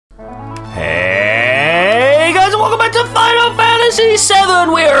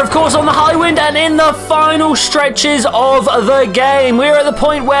FFVII, we are of course on the high wind and in the final stretches of the game. We're at the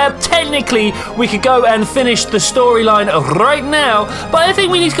point where technically we could go and finish the storyline right now, but I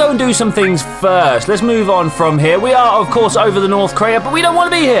think we need to go and do some things first. Let's move on from here. We are of course over the North Crater, but we don't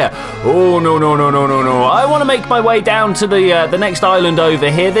want to be here. Oh no no no no no no! I want to make my way down to the next island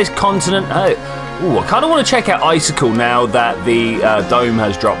over here, this continent. Ooh, I kind of want to check out Icicle now that the dome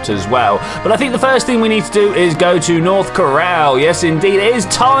has dropped as well. But I think the first thing we need to do is go to North Corral. Yes, indeed. It is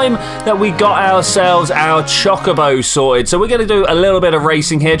time that we got ourselves our Chocobo sorted. So we're going to do a little bit of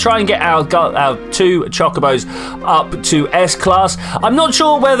racing here. Try and get our 2 Chocobos up to S-Class. I'm not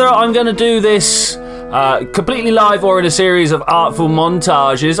sure whether I'm going to do this completely live or in a series of artful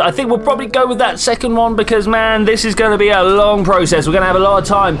montages. I think we'll probably go with that second one because, man, this is going to be a long process. We're going to have a lot of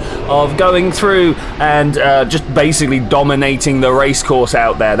time of going through and just basically dominating the race course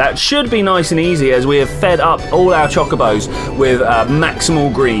out there. That should be nice and easy as we have fed up all our Chocobos with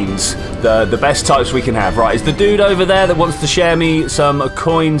maximal greens, the best types we can have. Right, is the dude over there that wants to share me some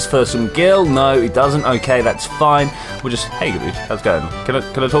coins for some gil? No, he doesn't. Okay, that's fine. We'll just, hey dude, how's it going? Can I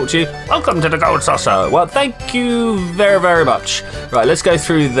talk to you? Welcome to the Gold Saucer. Well, thank you very, very much. Right, let's go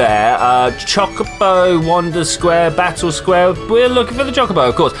through there. Chocobo, Wonder Square, Battle Square. We're looking for the Chocobo,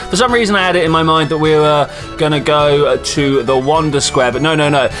 of course. For some reason, I had it in my mind that we were going to go to the Wonder Square, but no, no,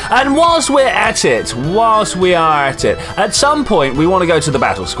 no. And whilst we are at it, at some point, we want to go to the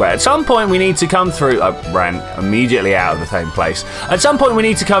Battle Square. At some point, we need to come through. I ran immediately out of the same place. At some point, we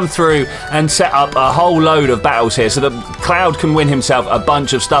need to come through and set up a whole load of battles here so that Cloud can win himself a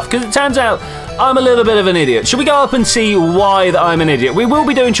bunch of stuff, because it turns out I'm a little bit of an idiot. Should we go up and see why that I'm an idiot? We will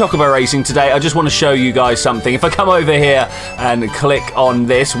be doing Chocobo racing today. I just want to show you guys something. If I come over here and click on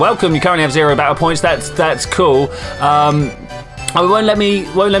this, welcome. You currently have 0 battle points. That's cool. It won't let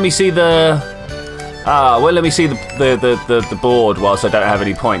me see the. Well, let me see the board whilst I don't have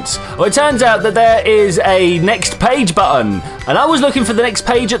any points. Well, it turns out that there is a next page button, and I was looking for the next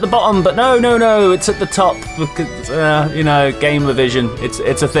page at the bottom, but no, it's at the top because, you know, gamer vision.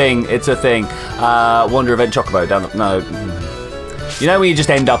 It's a thing. Wonder Event Chocobo down. No, you know when you just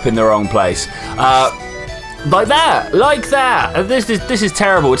end up in the wrong place. Like that. This is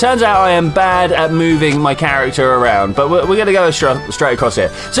terrible. It turns out I am bad at moving my character around, but we're going to go straight across here.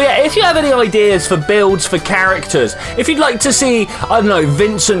 So yeah, if you have any ideas for builds for characters, if you'd like to see, I don't know,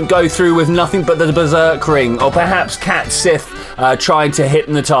 Vincent go through with nothing but the Berserk Ring, or perhaps Cat Sith trying to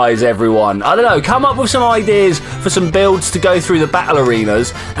hypnotize everyone, I don't know, come up with some ideas for some builds to go through the battle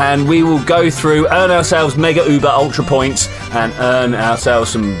arenas, and we will go through, earn ourselves Mega Uber Ultra points, and earn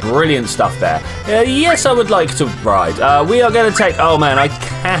ourselves some brilliant stuff there. Yes, I would like to ride. We are going to take, oh man, I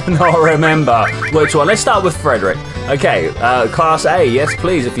cannot remember which one. Let's start with Frederick. Okay, Class A, yes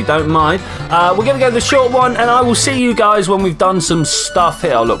please, if you don't mind. We're going to go the short one, and I will see you guys when we've done some stuff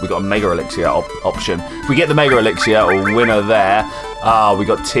here. Oh look, we've got a Mega Elixir option. If we get the Mega Elixir, or winner there. We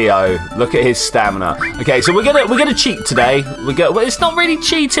got Tio. Look at his stamina. Okay, so we're gonna cheat today. Well, it's not really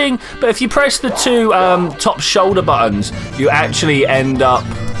cheating, but if you press the 2 top shoulder buttons, you actually end up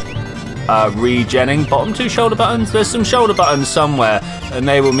regenning. Bottom 2 shoulder buttons. There's some shoulder buttons somewhere that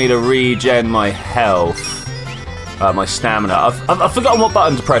enable me to regen my health. My stamina. I've forgotten what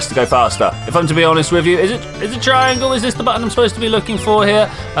button to press to go faster. If I'm to be honest with you, is it triangle? Is this the button I'm supposed to be looking for here?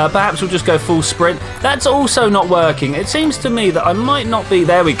 Perhaps we'll just go full sprint. That's also not working. It seems to me that I might not be.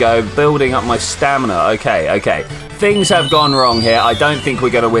 There we go. Building up my stamina. Okay. Things have gone wrong here. I don't think we're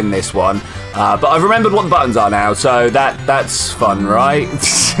going to win this one. But I've remembered what the buttons are now, so that's fun, right?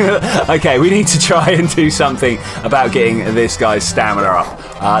 Okay, we need to try and do something about getting this guy's stamina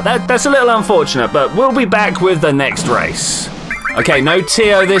up. That's a little unfortunate, but we'll be back with the next race. Okay, no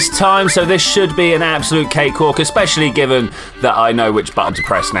Tio this time, so this should be an absolute cakewalk, especially given that I know which button to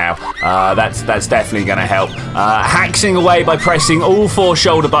press now. That's definitely going to help. Hacking away by pressing all 4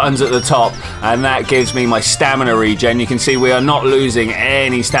 shoulder buttons at the top, and that gives me my stamina regen. You can see we are not losing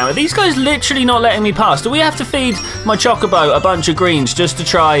any stamina. These guys literally not letting me pass. Do we have to feed my Chocobo a bunch of greens just to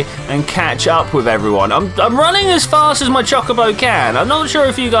try and catch up with everyone? I'm running as fast as my Chocobo can. I'm not sure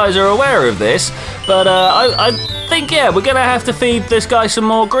if you guys are aware of this, but I think, yeah, we're going to have to feed this guy some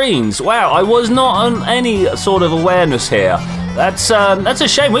more greens. Wow, I was not on any sort of awareness here. That's a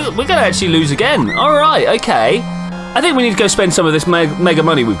shame. We're going to actually lose again. All right, okay. I think we need to go spend some of this mega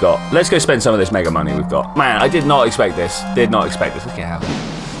money we've got. Let's go spend some of this mega money we've got. Man, I did not expect this. Look at how.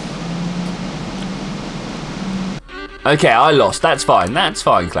 Okay, I lost. That's fine. That's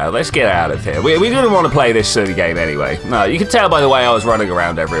fine, Cloud. Let's get out of here. We didn't want to play this silly game anyway. No, you can tell by the way I was running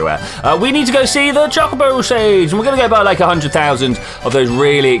around everywhere. We need to go see the Chocobo stage. And we're going to go buy like 100,000 of those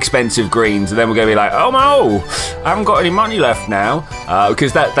really expensive greens. And then we're going to be like, oh no, I haven't got any money left now.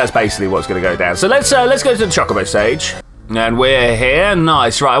 Because that's basically what's going to go down. So let's go to the Chocobo stage. And we're here.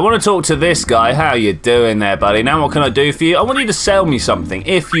 Nice. Right, I want to talk to this guy. How you doing there, buddy? Now what can I do for you? I want you to sell me something,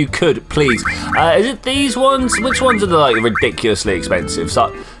 if you could, please. Is it these ones? Which ones are the, like, ridiculously expensive?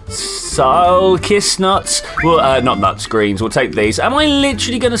 So kiss nuts. Well, not nuts, greens. We'll take these. Am I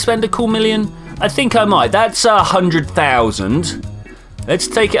literally going to spend a cool million? I think I might. That's 100,000. Let's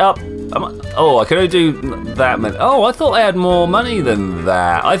take it up. Oh, I can only do that much. Oh, I thought I had more money than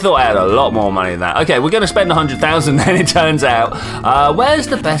that. I thought I had a lot more money than that. Okay, we're going to spend 100,000 then, it turns out. Where's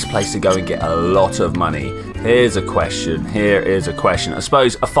the best place to go and get a lot of money? Here's a question. Here is a question. I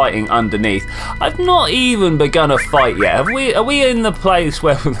suppose a fighting underneath. I've not even begun a fight yet. Are we in the place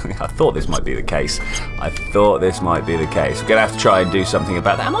where... I thought this might be the case. I thought this might be the case. We're going to have to try and do something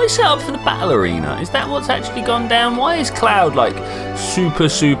about that. Am I set up for the battle arena? Is that what's actually gone down? Why is Cloud, like, super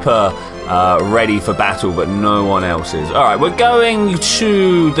ready for battle, but no one else is? All right, we're going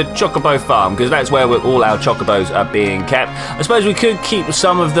to the Chocobo farm, because that's where all our Chocobos are being kept. I suppose we could keep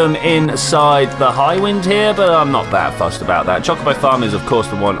some of them inside the Highwind here, but I'm not that fussed about that. Chocobo farm is, of course,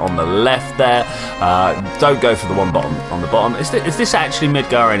 the one on the left there. Don't go for the one on the bottom. Is this actually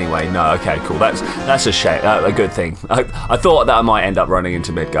Midgar anyway? No, okay, cool. That's a shame. A good thing. I thought that I might end up running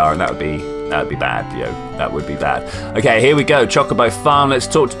into Midgar, and that would be bad, yo. That would be bad. Okay, here we go. Chocobo farm. Let's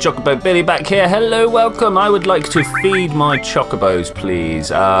talk to Chocobo Billy back here. Hello, welcome. I would like to feed my Chocobos, please.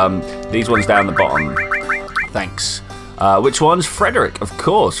 These ones down the bottom. Thanks. Which one's? Frederick, of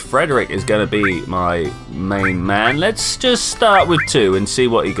course. Frederick is going to be my main man. Let's just start with 2 and see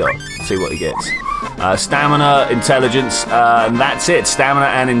what he got. See what he gets. Stamina, intelligence, and that's it. Stamina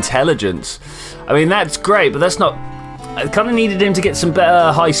and intelligence. I mean, that's great, but that's not... I kind of needed him to get some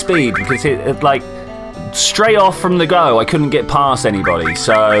better high speed, because it like straight off from the go I couldn't get past anybody,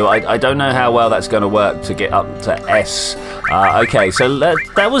 so I don't know how well that's going to work to get up to S. Okay, so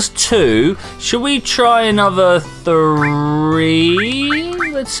that was 2. Should we try another 3?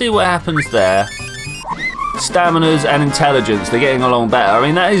 Let's see what happens there. Staminas and intelligence, they're getting along better. I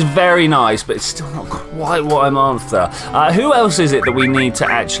mean, that is very nice, but it's still not quite what I'm after. Who else is it that we need to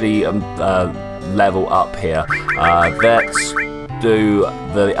actually level up here? Let's do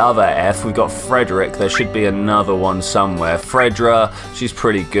the other F. We've got Frederick. There should be another one somewhere. Fredra, she's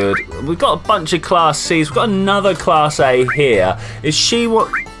pretty good. We've got a bunch of Class Cs. We've got another Class A here.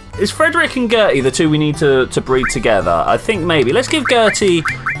 Is Frederick and Gertie the 2 we need to breed together? I think maybe. Let's give Gertie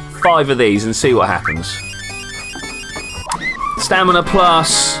 5 of these and see what happens. Stamina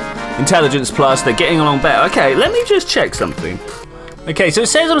plus, intelligence plus, they're getting along better. Okay, let me just check something. Okay, so it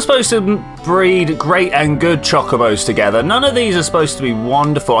says I'm supposed to breed great and good Chocobos together. None of these are supposed to be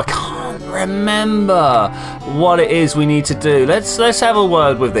wonderful. I can't remember what it is we need to do. Let's have a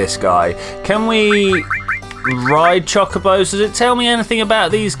word with this guy. Can we ride Chocobos? Does it tell me anything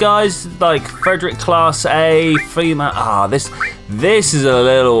about these guys? Like Frederick Class A, female. This is a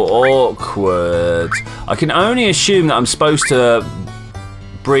little awkward. I can only assume that I'm supposed to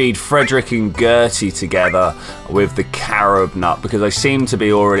breed Frederick and Gertie together with the carob nut, because I seem to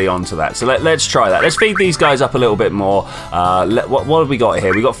be already onto that. So let's try that. Let's feed these guys up a little bit more. What have we got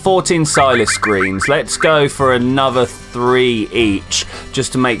here? We've got 14 Silas greens. Let's go for another 3 each,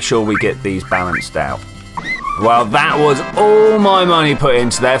 just to make sure we get these balanced out. Well, that was all my money put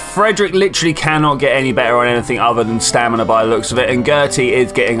into there. Frederick literally cannot get any better on anything other than stamina by the looks of it, and Gertie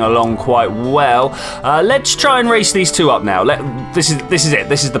is getting along quite well. Let's try and race these 2 up now. This is it.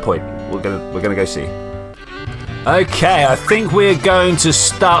 This is the point. We're gonna go see. Okay, I think we're going to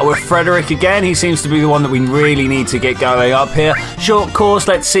start with Frederick again. He seems to be the one that we really need to get going up here. Short course,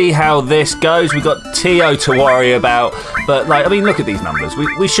 let's see how this goes. We've got Tio to worry about, but like, I mean, look at these numbers.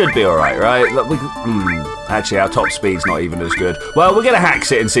 We should be all right, right? Look, actually, our top speed's not even as good. Well, we're gonna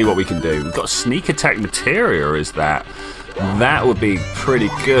hack it and see what we can do. We've got sneak attack materia, is that? That would be pretty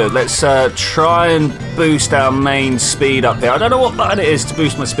good. Let's try and boost our main speed up here. I don't know what button it is to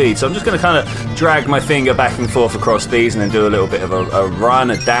boost my speed, so I'm just going to kind of drag my finger back and forth across these and then do a little bit of a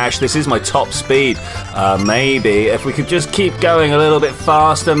run, a dash. This is my top speed. Maybe if we could just keep going a little bit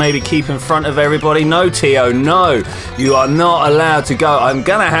faster, maybe keep in front of everybody. No, Tio, no. You are not allowed to go. I'm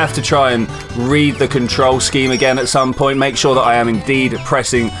going to have to try and read the control scheme again at some point. Make sure that I am indeed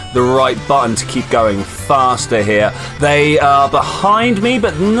pressing the right button to keep going faster here. They They are behind me,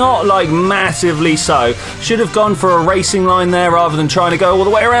 but not like massively so. Should have gone for a racing line there rather than trying to go all the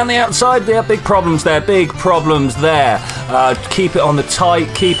way around the outside. There are big problems there, big problems there. Keep it on the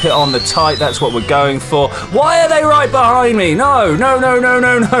tight, keep it on the tight. That's what we're going for. Why are they right behind me? No, no, no, no,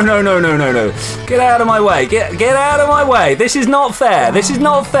 no, no, no, no, no, no, no. Get out of my way. Get out of my way. This is not fair. This is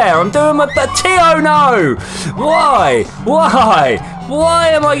not fair. I'm doing my... Tio, no! Why? Why? Why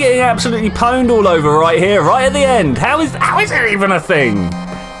am I getting absolutely pwned all over right here, right at the end? How is it even a thing?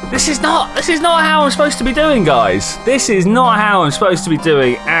 This is not how I'm supposed to be doing, guys. This is not how I'm supposed to be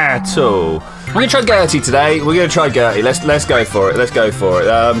doing at all. We're gonna try Gertie today. We're gonna try Gertie. Let's go for it. Let's go for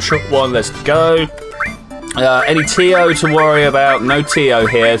it. Shot one. Let's go. Any Tio to worry about? No Tio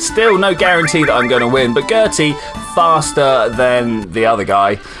here. Still no guarantee that I'm going to win, but Gertie faster than the other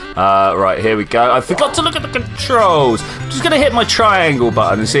guy. Right, here we go. I forgot to look at the controls. I'm just going to hit my triangle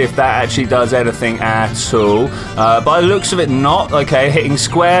button and see if that actually does anything at all. By the looks of it, not. Okay, hitting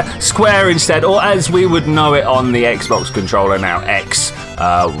square instead, or as we would know it on the Xbox controller now, X.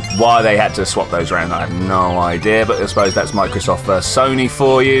 Why they had to swap those around, I have no idea, but I suppose that's Microsoft versus Sony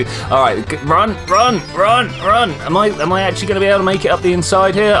for you. All right, run. Am I actually going to be able to make it up the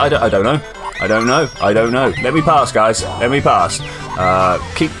inside here? I don't know. I don't know. Let me pass, guys. Let me pass.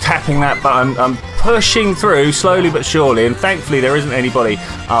 Keep tapping that button. I'm pushing through slowly but surely, and thankfully there isn't anybody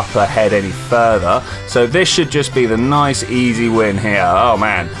up ahead any further. So this should just be the nice, easy win here. Oh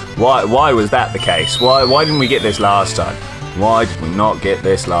man, why was that the case? Why didn't we get this last time? Why did we not get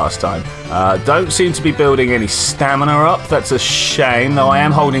this last time? Don't seem to be building any stamina up. That's a shame, though I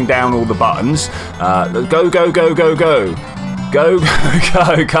am holding down all the buttons. Go. Go.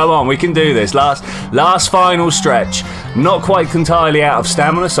 Come on, we can do this. Last final stretch. Not quite entirely out of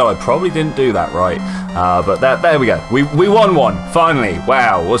stamina, so I probably didn't do that right. But there we go. We won one, finally.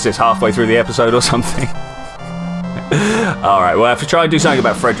 Wow, what's this, halfway through the episode or something? Alright, we'll have to try and do something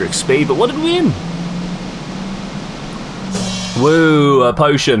about Frederick's speed, but what did we win? Woo, a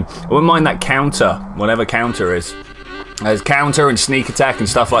potion. I wouldn't mind that counter, whatever counter is. There's counter and sneak attack and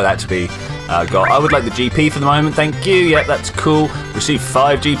stuff like that to be got. I would like the GP for the moment, thank you. Yep, that's cool. Receive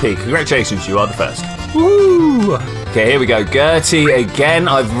 5 GP. Congratulations, you are the first. Woo! Okay, here we go. Gertie again.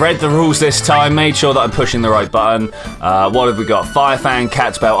 I've read the rules this time, made sure that I'm pushing the right button. What have we got? Fire Fang,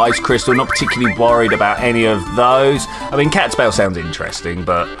 Cat's Bell, Ice Crystal. Not particularly worried about any of those. I mean, Cat's Bell sounds interesting,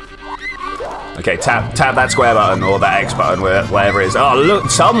 but... Okay, tap that square button or that X button, whatever it is. Oh,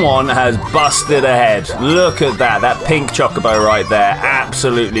 look, someone has busted ahead. Look at that. That pink Chocobo right there.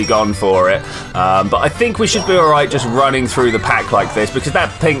 Absolutely gone for it. But I think we should be all right just running through the pack like this, because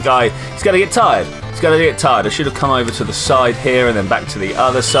that pink guy, he's going to get tired. He's going to get tired. I should have come over to the side here and then back to the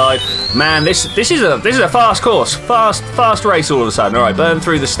other side. Man, this is a fast course. Fast race all of a sudden. All right, burn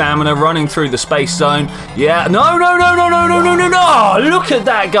through the stamina, running through the space zone. Yeah, no. Look at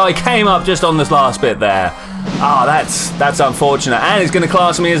that guy, came up just on this last bit there. Oh, that's unfortunate. And he's going to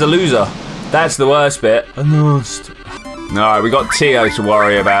class me as a loser. That's the worst bit. I lost. Alright, we got Tio to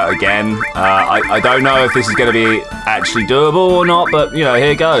worry about again. I don't know if this is going to be actually doable or not, but, you know,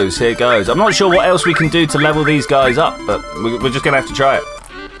 here goes. I'm not sure what else we can do to level these guys up, but we're just going to have to try it.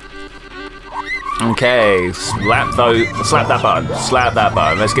 Okay, slap that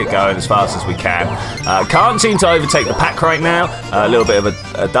button. Let's get going as fast as we can. Can't seem to overtake the pack right now. A little bit of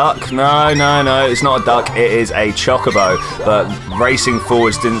a duck. No, it's not a duck. It is a Chocobo. But racing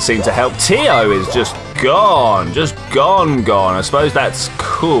forwards didn't seem to help. Tio is just gone. I suppose that's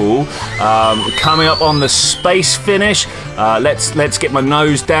cool. Coming up on the space finish. Let's get my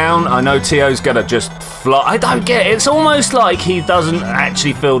nose down. I know Tio's gonna just fly. I don't get it. It's almost like he doesn't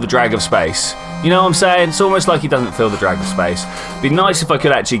actually feel the drag of space. You know what I'm saying? It's almost like he doesn't feel the drag of space. It'd be nice if I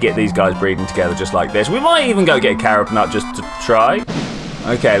could actually get these guys breeding together just like this. We might even go get a carrot nut just to try.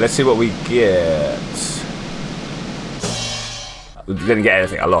 Okay, let's see what we get. We didn't get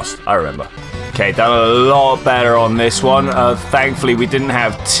anything. I lost. I remember. Okay, done a lot better on this one. Thankfully, we didn't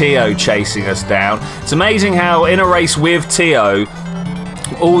have Tio chasing us down. It's amazing how in a race with Tio,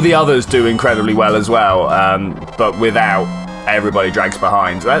 all the others do incredibly well as well, but without... everybody drags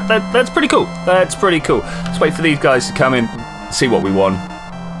behind. That's pretty cool. That's pretty cool. Let's wait for these guys to come in, see what we won.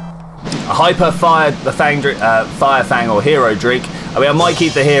 A hyper fire fang or hero drink. I mean, I might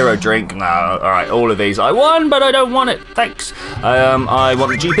keep the hero drink. No, all right, all of these. I won, but I don't want it. Thanks. I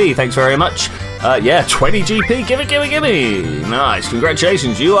want the GP. Thanks very much. Yeah, 20 GP. Give it. Nice.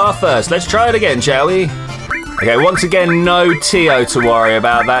 Congratulations. You are first. Let's try it again, shall we? Okay, once again, no Tio to worry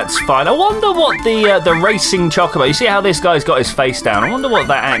about. That's fine. I wonder what the racing Chocobo... You see how this guy's got his face down? I wonder what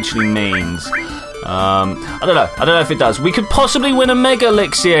that actually means. I don't know. I don't know if it does. We could possibly win a Mega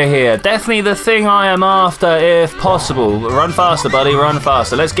Elixir here. Definitely the thing I am after, if possible. Run faster, buddy. Run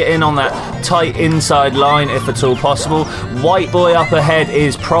faster. Let's get in on that tight inside line, if at all possible. White boy up ahead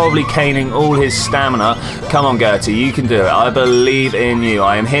is probably caning all his stamina. Come on, Gertie. You can do it. I believe in you.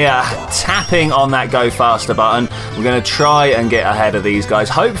 I am here tapping on that go faster button. We're going to try and get ahead of these guys.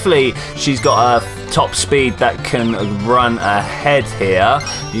 Hopefully, she's got a top speed that can run ahead here.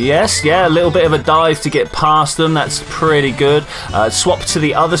 Yes, yeah, a little bit of a dive to get past them. That's pretty good. Swap to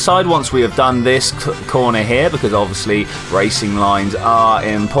the other side once we have done this corner here, because obviously racing lines are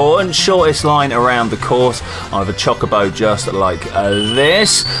important. Shortest line around the course. I have a Chocobo just like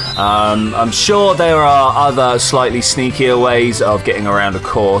this. I'm sure there are other slightly sneakier ways of getting around a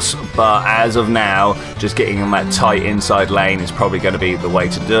course, but as of now, just getting in that tight inside lane is probably going to be the way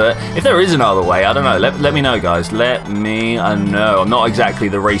to do it. If there is another way, I don't know. Let me know, guys. Let me know. I'm not exactly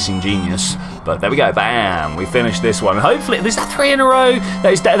the racing genius, but there we go. Bam! We finished this one. Hopefully, is that 3 in a row?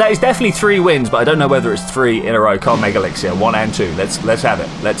 That is definitely 3 wins, but I don't know whether it's 3 in a row. Come on, Mega Elixir. 1 and 2. Let's have it.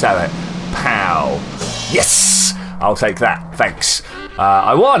 Let's have it. Pow! Yes! I'll take that. Thanks.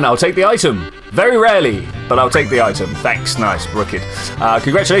 I won. I'll take the item. Very rarely, but I'll take the item. Thanks. Nice. Wicked.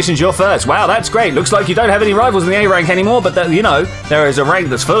 Congratulations, you're first. Wow, that's great. Looks like you don't have any rivals in the A rank anymore, but you know, there is a rank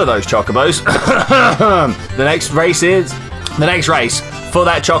that's full of those Chocobos. The next race for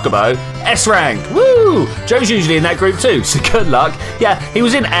that Chocobo, S rank. Woo! Joe's usually in that group too, so good luck. Yeah, he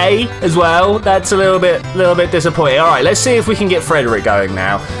was in A as well. That's a little bit disappointing. All right, let's see if we can get Frederick going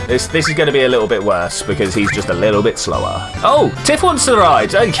now. This is going to be a little bit worse because he's just a little bit slower. Oh, Tiff wants to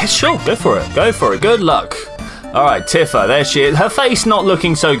ride. Oh, yeah, sure, go for it. Go for it. Good luck. All right, Tiffa, there she is. Her face not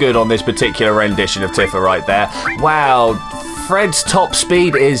looking so good on this particular rendition of Tiffa right there. Wow. Fred's top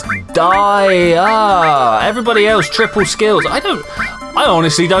speed is everybody else triple skills. I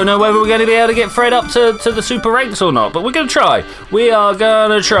honestly don't know whether we're going to be able to get Fred up to the super ranks or not, but we're going to try. We are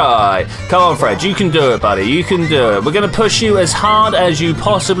going to try. Come on, Fred. You can do it, buddy. You can do it. We're going to push you as hard as you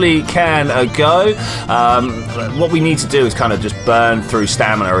possibly can go. What we need to do is kind of just burn through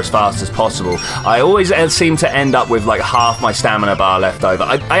stamina as fast as possible. I always seem to end up with like half my stamina bar left over.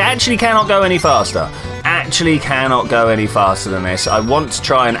 I actually cannot go any faster. Cannot go any faster than this. I want to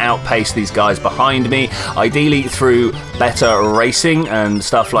try and outpace these guys behind me, ideally through better racing and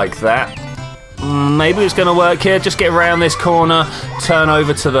stuff like that. Maybe it's going to work here. Just get around this corner, turn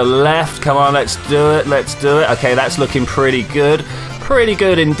over to the left. Come on, let's do it. Let's do it. Okay, that's looking pretty good. Pretty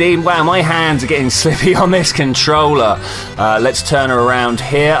good indeed. Wow, my hands are getting slippy on this controller. Let's turn her around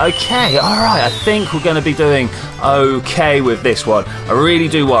here. Okay, all right. I think we're going to be doing okay with this one. I really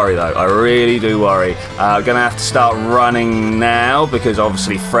do worry, though. I really do worry. Going to have to start running now because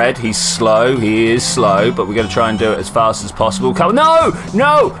obviously Fred, he's slow. He is slow, but we're going to try and do it as fast as possible. Come, no,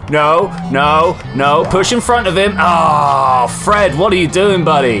 no, no, no, no. Push in front of him. Oh, Fred, what are you doing,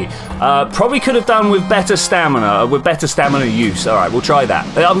 buddy? Probably could have done with better stamina, use. All right, we'll try that.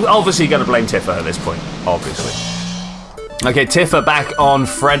 I'm obviously going to blame Tiffa at this point, obviously. Okay, Tiffa back on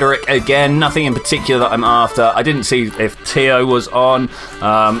Frederick again. Nothing in particular that I'm after. I didn't see if Tio was on.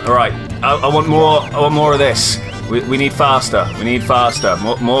 All right, I want more. I want more of this. We need faster. We need faster.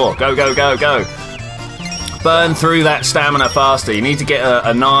 More. Go, go, go, go. Burn through that stamina faster. You need to get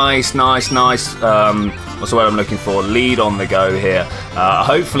a nice, what's the word I'm looking for? Lead on the go here.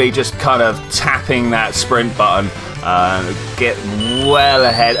 Hopefully just kind of tapping that sprint button. Get well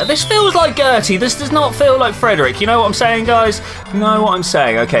ahead. This feels like Gertie. This does not feel like Frederick. You know what I'm saying, guys? You know what I'm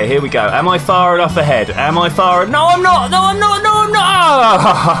saying? Okay, here we go. Am I far enough ahead? Am I far? No, I'm not. No, I'm not. No, I'm not.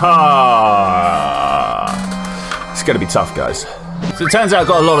 It's going to be tough, guys. So it turns out I've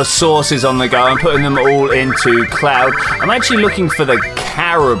got a lot of sources on the go. I'm putting them all into cloud. I'm actually looking for the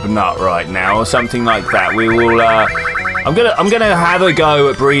carob nut right now, or something like that. We will. I'm gonna have a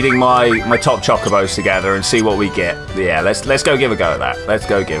go at breeding my top Chocobos together and see what we get. Yeah, let's go give a go at that. Let's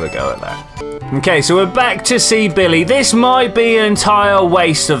go give a go at that. Okay, so we're back to see Billy. This might be an entire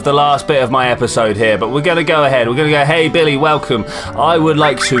waste of the last bit of my episode here, but we're gonna go ahead. We're gonna go, hey Billy, welcome. I would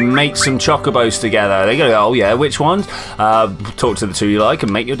like to mate some Chocobos together. They're gonna go, oh yeah, which ones? Talk to the two you like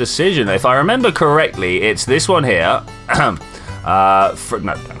and make your decision. If I remember correctly, it's this one here. No,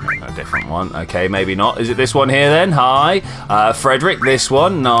 a different one. Okay, maybe not. Is it this one here then? Hi. Frederick, this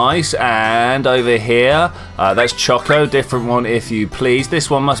one. Nice. And over here, that's Choco. Different one, if you please. This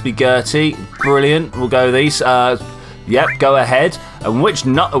one must be Gertie. Brilliant. We'll go these. Yep, go ahead. And which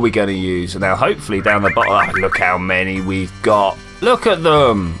nut are we going to use? Now, hopefully down the bottom. Oh, look how many we've got. Look at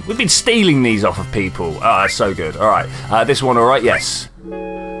them. We've been stealing these off of people. Oh, that's so good. All right. This one, all right? Yes.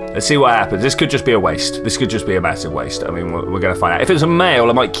 Let's see what happens. This could just be a waste. This could just be a massive waste. I mean, we're going to find out. If it's a male,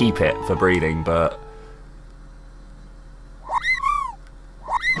 I might keep it for breeding, but...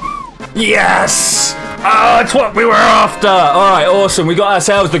 Yes! Oh, it's what we were after! Alright, awesome. We got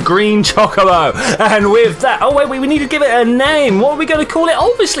ourselves the green Chocobo. And with that... Oh, wait, we need to give it a name. What are we going to call it?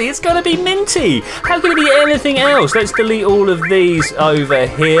 Obviously, it's going to be Minty. How can it be anything else? Let's delete all of these over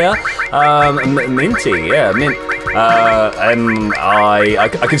here. Minty, yeah, Mint. I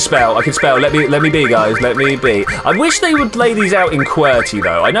can spell. Let me be, guys. Let me be. I wish they would lay these out in QWERTY,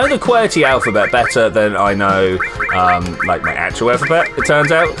 though. I know the QWERTY alphabet better than I know, like my actual alphabet, it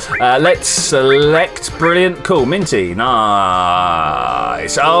turns out. Let's select. Brilliant. Cool. Minty.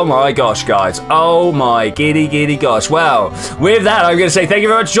 Nice. Oh, my gosh, guys. Oh, my giddy gosh. Well, with that, I'm going to say thank you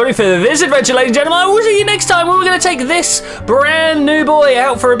very much for joining for this adventure, ladies and gentlemen. I will see you next time when we're going to take this brand new boy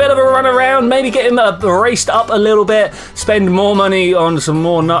out for a bit of a run around, maybe get him raced up a little bit, spend more money on some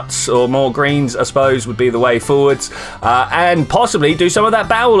more nuts or more greens, I suppose, would be the way forwards, and possibly do some of that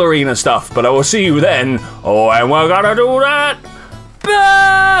battle arena stuff. But I will see you then. Oh, and we're gonna do that.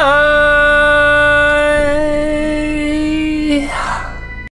 Bye!